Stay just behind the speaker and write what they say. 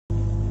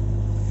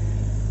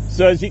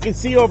So as you can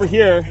see over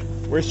here,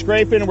 we're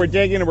scraping and we're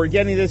digging and we're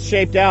getting this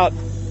shaped out.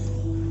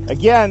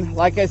 Again,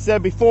 like I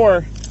said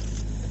before,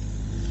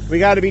 we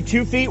got to be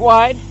 2 feet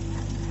wide,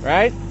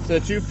 right? So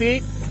 2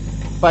 feet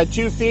by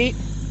 2 feet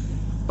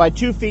by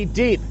 2 feet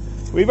deep.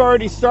 We've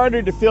already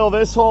started to fill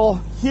this hole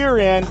here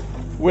in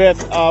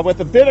with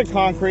a bit of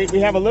concrete. We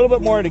have a little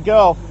bit more to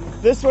go.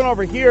 This one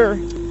over here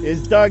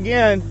is dug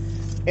in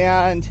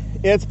and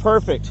it's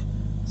perfect.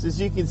 So as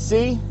you can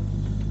see,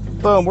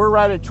 boom, we're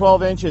right at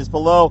 12 inches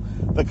below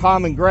the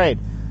common grade.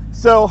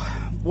 So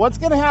what's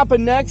going to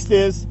happen next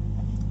is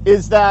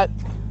that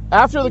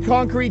after the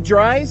concrete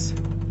dries,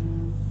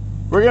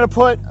 we're going to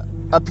put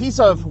a piece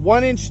of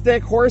 1 inch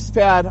thick horse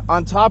pad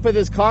on top of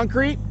this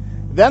concrete.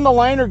 Then the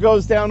liner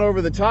goes down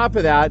over the top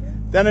of that.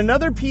 Then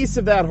another piece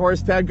of that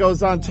horse pad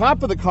goes on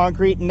top of the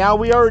concrete. And now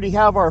we already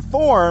have our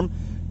form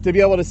to be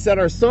able to set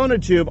our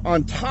sonotube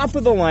on top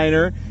of the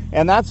liner.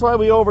 And that's why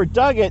we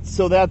overdug it,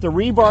 so that the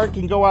rebar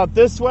can go out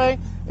this way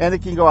and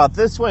it can go out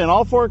this way in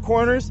all 4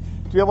 corners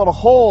to be able to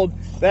hold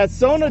that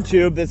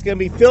sonotube that's going to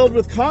be filled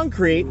with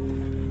concrete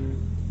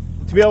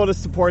to be able to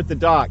support the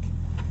dock.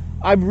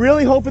 I'm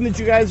really hoping that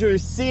you guys are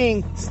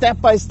seeing step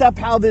by step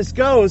how this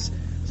goes,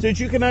 so that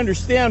you can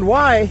understand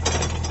why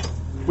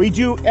we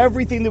do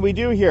everything that we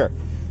do here.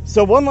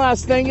 So one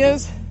last thing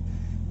is,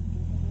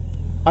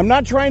 I'm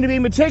not trying to be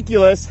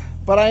meticulous,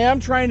 but I am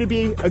trying to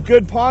be a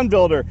good pond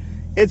builder.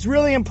 It's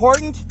really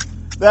important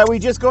that we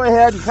just go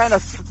ahead and kind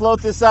of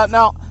float this out.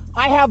 Now,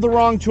 I have the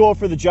wrong tool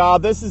for the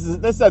job. This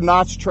is a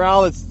notch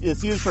trowel.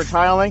 It's used for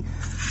tiling,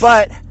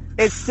 but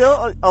it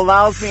still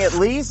allows me at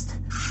least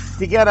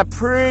to get a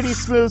pretty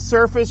smooth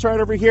surface right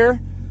over here.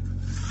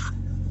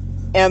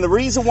 And the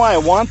reason why I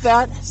want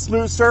that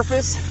smooth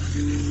surface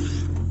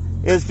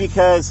is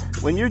because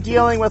when you're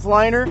dealing with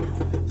liner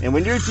and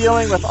when you're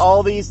dealing with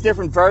all these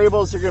different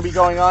variables that are going to be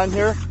going on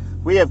here,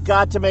 we have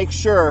got to make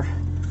sure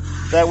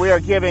that we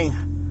are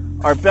giving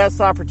our best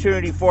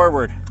opportunity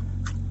forward.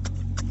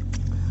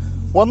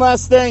 One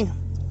last thing,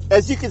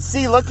 as you can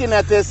see looking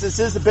at this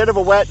is a bit of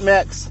a wet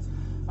mix.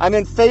 I'm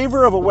in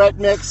favor of a wet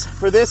mix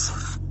for this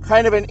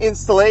kind of an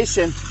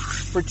installation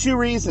for 2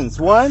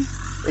 reasons. One,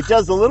 it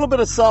does a little bit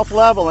of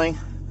self-leveling.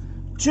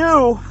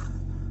 Two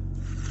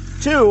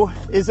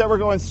is that we're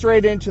going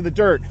straight into the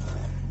dirt.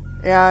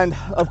 And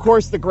of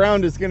course the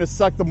ground is going to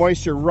suck the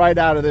moisture right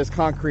out of this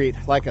concrete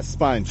like a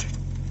sponge.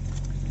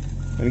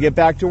 I'm going to get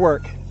back to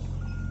work.